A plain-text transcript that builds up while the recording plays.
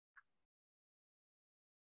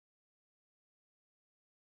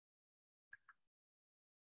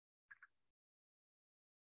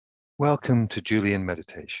Welcome to Julian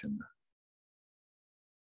Meditation.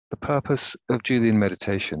 The purpose of Julian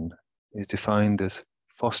Meditation is defined as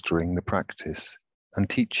fostering the practice and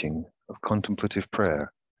teaching of contemplative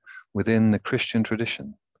prayer within the Christian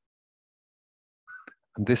tradition.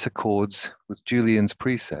 And this accords with Julian's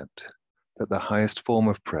precept that the highest form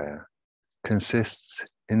of prayer consists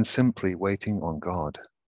in simply waiting on God.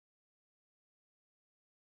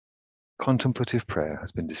 Contemplative prayer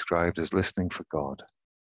has been described as listening for God,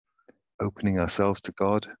 opening ourselves to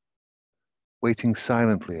God, waiting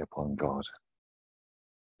silently upon God.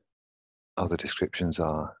 Other descriptions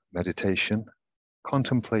are meditation,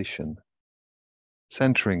 contemplation,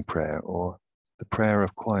 centering prayer, or the prayer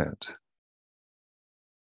of quiet.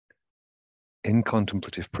 In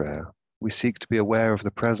contemplative prayer, we seek to be aware of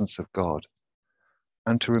the presence of God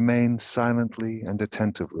and to remain silently and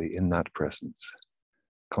attentively in that presence,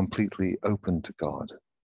 completely open to God.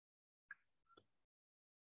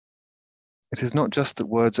 It is not just that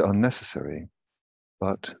words are necessary,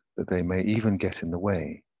 but that they may even get in the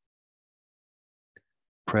way.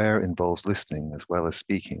 Prayer involves listening as well as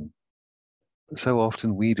speaking, but so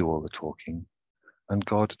often we do all the talking, and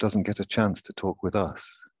God doesn't get a chance to talk with us.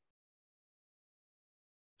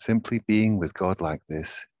 Simply being with God like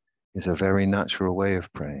this is a very natural way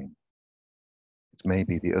of praying. It may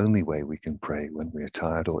be the only way we can pray when we are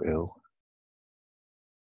tired or ill.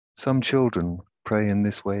 Some children pray in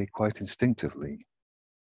this way quite instinctively.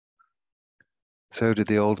 So did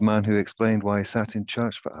the old man who explained why he sat in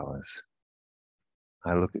church for hours.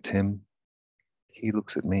 I look at him, he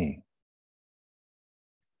looks at me.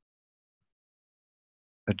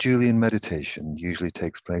 A Julian meditation usually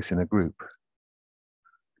takes place in a group,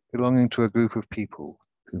 belonging to a group of people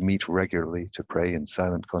who meet regularly to pray in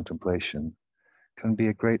silent contemplation can be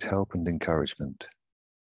a great help and encouragement.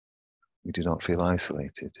 We do not feel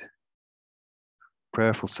isolated.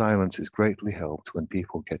 Prayerful silence is greatly helped when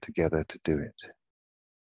people get together to do it.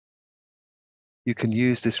 You can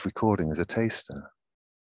use this recording as a taster.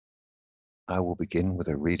 I will begin with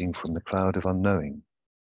a reading from the Cloud of Unknowing.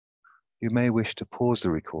 You may wish to pause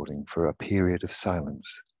the recording for a period of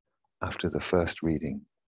silence after the first reading.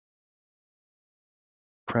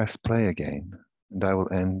 Press play again, and I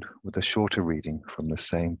will end with a shorter reading from the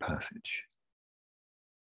same passage.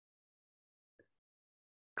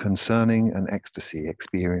 Concerning an ecstasy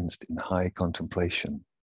experienced in high contemplation.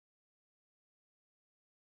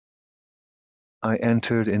 I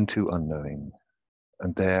entered into unknowing,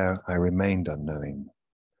 and there I remained unknowing,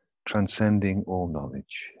 transcending all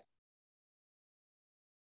knowledge.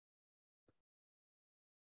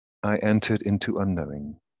 I entered into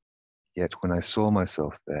unknowing, yet when I saw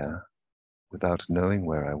myself there, without knowing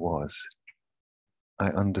where I was, I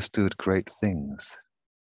understood great things.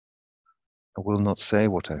 I will not say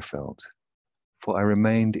what I felt, for I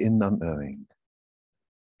remained in unknowing,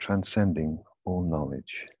 transcending all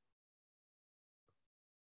knowledge.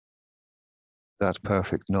 That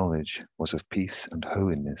perfect knowledge was of peace and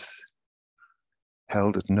holiness,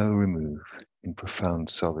 held at no remove in profound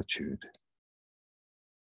solitude.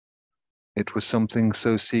 It was something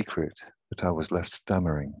so secret that I was left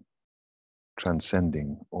stammering,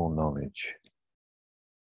 transcending all knowledge.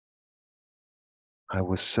 I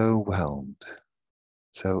was so whelmed,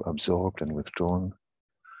 so absorbed and withdrawn,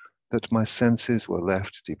 that my senses were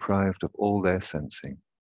left deprived of all their sensing,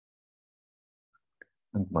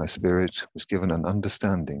 and my spirit was given an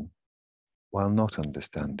understanding while not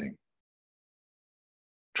understanding,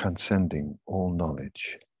 transcending all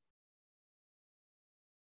knowledge.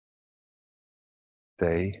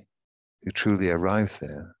 They who truly arrive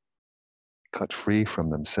there, cut free from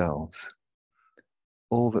themselves,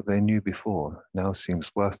 all that they knew before now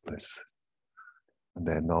seems worthless, and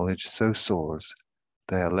their knowledge so soars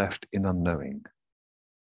they are left in unknowing,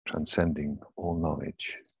 transcending all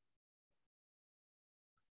knowledge.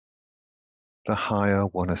 The higher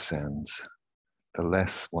one ascends, the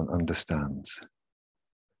less one understands,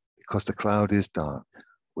 because the cloud is dark,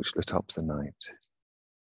 which lit up the night.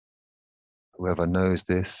 Whoever knows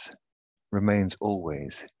this remains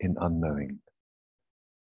always in unknowing,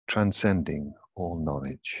 transcending all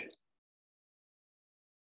knowledge.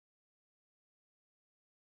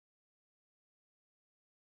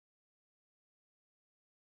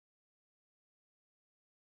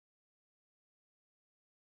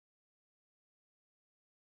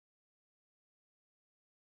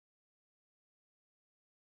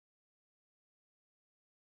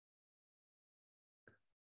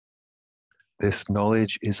 This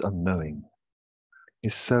knowledge is unknowing,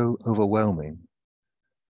 is so overwhelming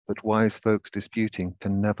that wise folks disputing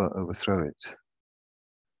can never overthrow it,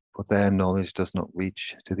 for their knowledge does not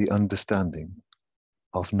reach to the understanding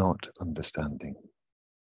of not understanding,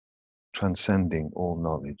 transcending all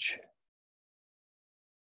knowledge.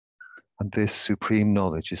 And this supreme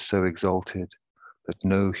knowledge is so exalted that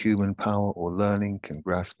no human power or learning can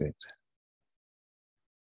grasp it.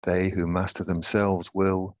 They who master themselves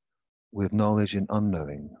will, with knowledge in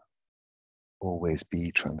unknowing, always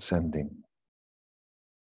be transcending.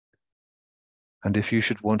 And if you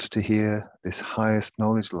should want to hear, this highest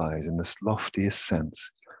knowledge lies in the loftiest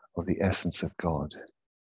sense of the essence of God.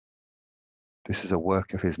 This is a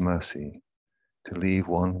work of his mercy, to leave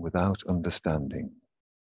one without understanding,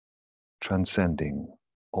 transcending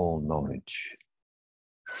all knowledge.